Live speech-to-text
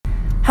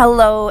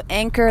Hello,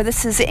 Anchor.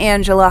 This is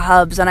Angela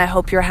Hubbs, and I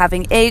hope you're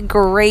having a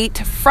great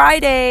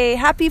Friday.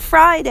 Happy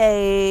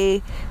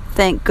Friday.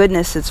 Thank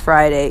goodness it's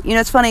Friday. You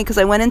know, it's funny because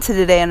I went into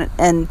today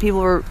and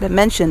people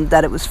mentioned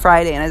that it was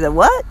Friday, and I said,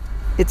 what?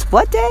 It's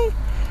what day?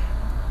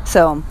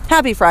 So,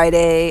 happy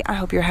Friday. I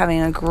hope you're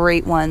having a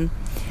great one.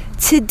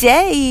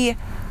 Today,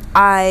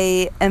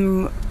 I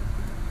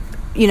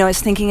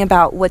was thinking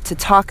about what to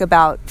talk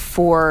about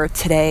for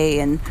today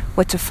and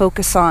what to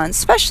focus on,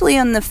 especially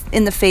in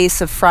the face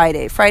of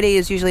Friday. Friday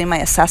is usually my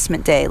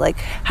assessment day. Like,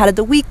 how did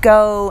the week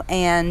go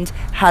and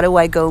how do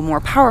I go more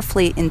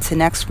powerfully into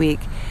next week?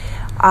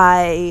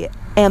 I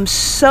am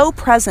so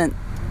present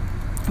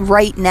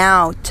right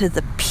now to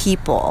the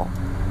people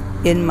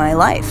in my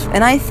life.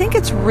 And I think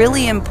it's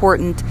really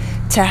important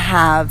to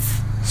have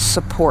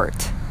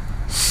support.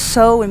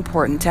 So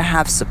important to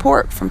have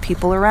support from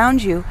people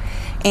around you.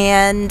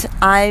 And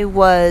I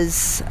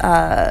was,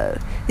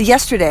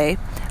 yesterday,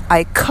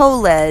 I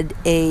co-led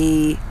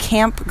a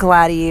Camp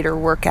Gladiator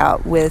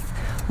workout with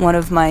one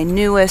of my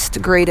newest,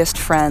 greatest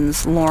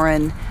friends,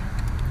 Lauren.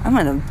 I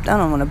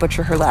don't want to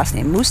butcher her last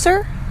name.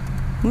 Musser?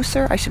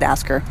 I should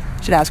ask her.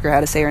 How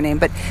to say her name.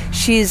 But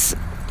she's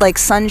like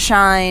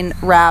sunshine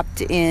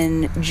wrapped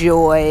in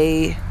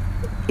joy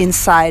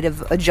inside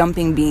of a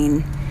jumping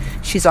bean.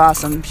 She's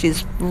awesome.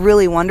 She's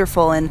really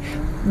wonderful. And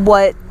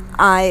what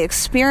I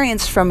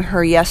experienced from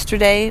her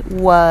yesterday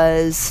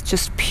was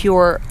just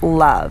pure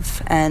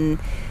love and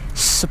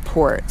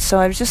support. So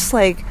I was just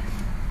like,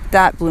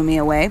 that blew me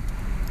away.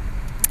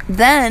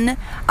 Then,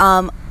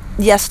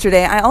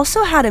 yesterday, I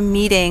also had a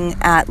meeting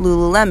at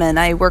Lululemon.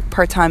 I work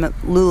part-time at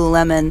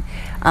Lululemon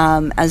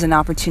as an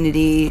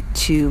opportunity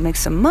to make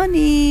some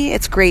money.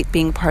 It's great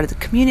being part of the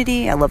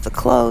community. I love the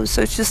clothes.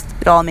 So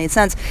it all made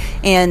sense.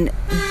 And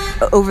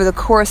over the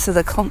course of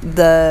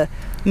the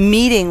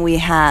meeting we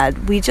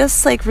had, we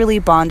just like really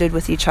bonded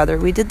with each other.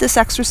 We did this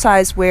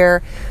exercise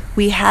where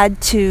we had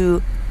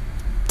to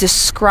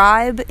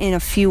describe in a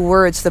few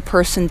words the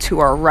person to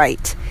our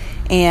right.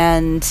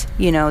 And,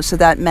 so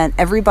that meant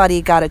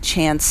everybody got a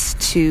chance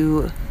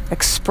to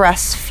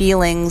express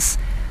feelings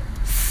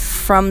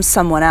from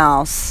someone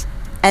else.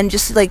 And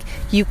just like,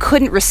 you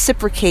couldn't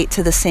reciprocate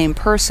to the same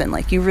person.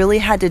 Like, you really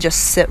had to just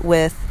sit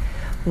with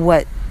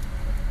what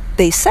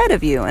they said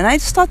of you. And I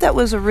just thought that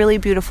was a really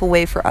beautiful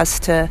way for us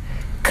to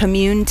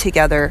commune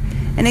together.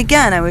 And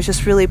again, I was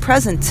just really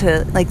present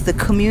to like the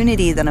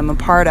community that I'm a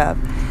part of.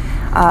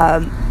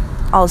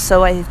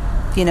 Also,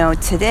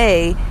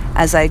 today,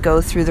 as I go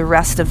through the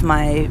rest of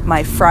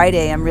my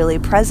Friday, I'm really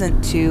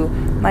present to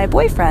my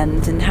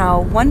boyfriend and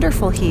how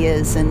wonderful he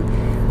is and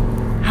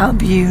how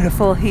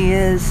beautiful he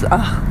is.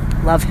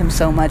 Oh, love him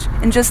so much.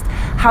 And just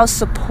how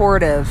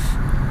supportive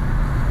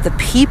the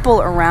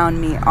people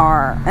around me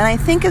are. And I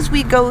think as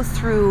we go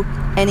through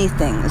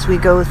anything, as we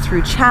go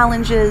through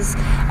challenges,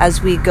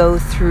 as we go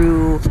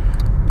through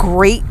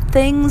great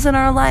things in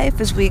our life,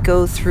 as we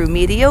go through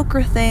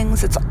mediocre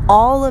things, it's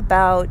all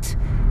about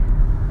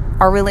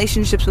our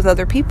relationships with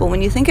other people.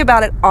 When you think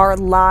about it, our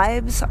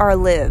lives are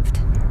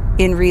lived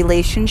in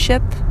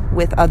relationship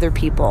with other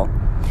people.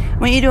 I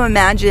want you to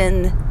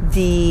imagine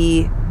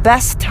the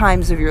best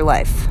times of your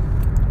life.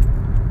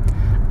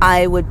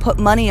 I would put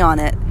money on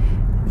it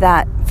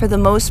that for the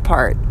most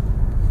part,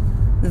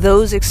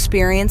 those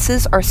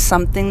experiences are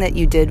something that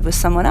you did with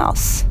someone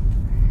else.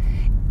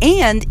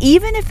 And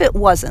even if it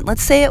wasn't,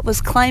 let's say it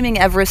was climbing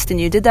Everest and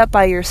you did that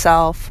by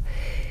yourself,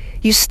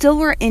 you still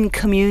were in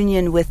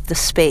communion with the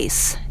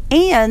space.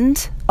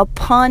 And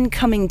upon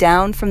coming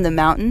down from the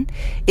mountain,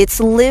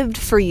 it's lived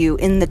for you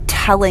in the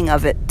telling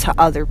of it to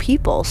other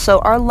people. So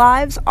our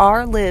lives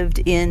are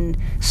lived in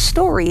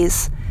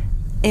stories,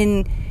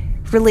 in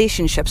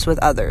relationships with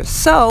others.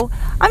 So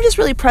I'm just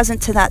really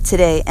present to that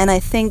today. And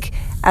I think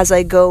as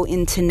I go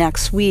into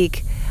next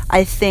week,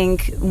 I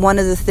think one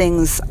of the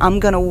things I'm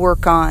going to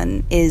work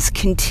on is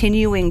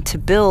continuing to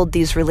build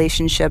these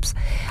relationships.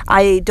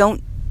 I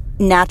don't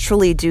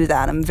naturally do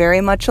that. I'm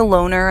very much a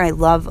loner. I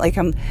love,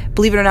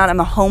 believe it or not, I'm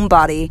a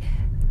homebody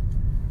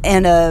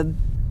and a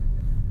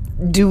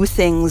do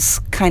things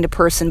kind of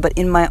person, but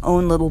in my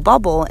own little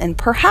bubble. And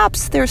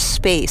perhaps there's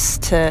space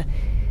to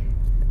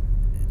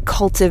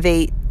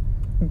cultivate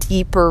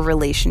deeper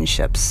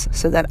relationships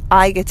so that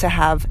I get to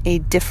have a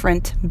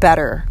different,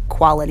 better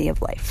quality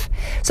of life.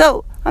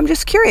 So I'm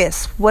just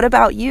curious, what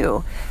about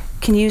you?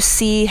 Can you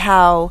see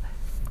how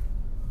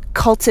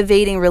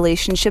cultivating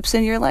relationships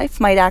in your life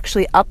might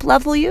actually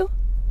up-level you?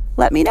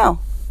 Let me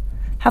know.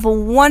 Have a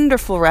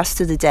wonderful rest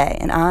of the day,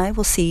 and I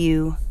will see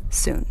you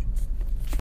soon.